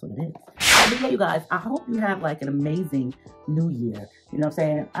 and that's what it is. But yeah, you guys, I hope you have like an amazing new year. You know what I'm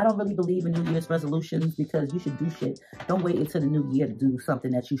saying? I don't really believe in New Year's resolutions because you should do shit. Don't wait until the new year to do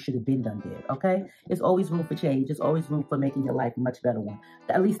something that you should have been done did, okay? There's always room for change. There's always room for making your life a much better one.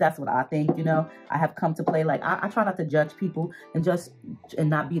 At least that's what I think, you know? I have come to play, like, I try not to judge people and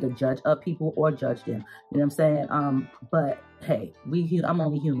not be the judge of people or judge them. You know what I'm saying? But hey, I'm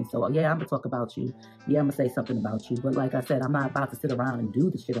only human, so yeah, I'm gonna talk about you. Yeah, I'm gonna say something about you. But like I said, I'm not about to sit around and do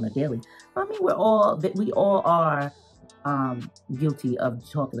this shit on a daily. I mean, we all are guilty of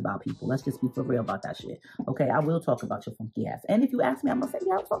talking about people. Let's just be for real about that shit. Okay, I will talk about your funky ass. And if you ask me, I'm gonna say,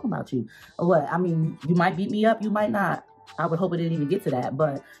 yeah, I'm talking about you. What? I mean, you might beat me up, you might not. I would hope it didn't even get to that.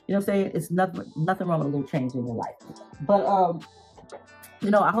 But you know what I'm saying? It's nothing wrong with a little change in your life. But you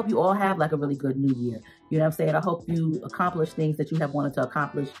know, I hope you all have like a really good new year. You know what I'm saying? I hope you accomplish things that you have wanted to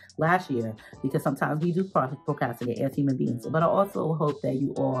accomplish last year, because sometimes we do procrastinate as human beings. But I also hope that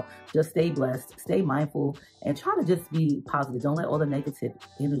you all just stay blessed, stay mindful, and try to just be positive. Don't let all the negative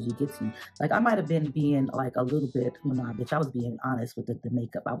energy get to you. Like, I might have been being like a little bit, well, nah, bitch, I was being honest with the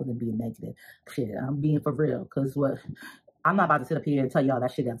makeup. I wasn't being negative. Shit, I'm being for real. Because I'm not about to sit up here and tell y'all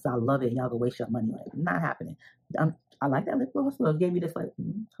that shit because I love it and y'all go waste your money. Like, not happening. I like that lip gloss. Look, gave me this like,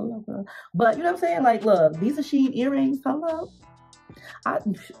 hello, girl. But you know what I'm saying? Like, look, these are Shein earrings. Hello.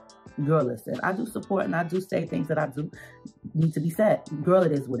 Girl, listen, I do support and I do say things that I do need to be said. Girl,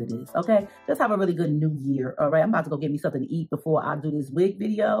 it is what it is. Okay? Just have a really good new year. All right? I'm about to go get me something to eat before I do this wig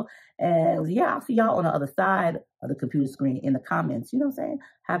video. And yeah, I'll see y'all on the other side of the computer screen in the comments. You know what I'm saying?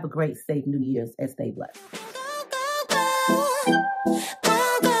 Have a great, safe New Year's and stay blessed.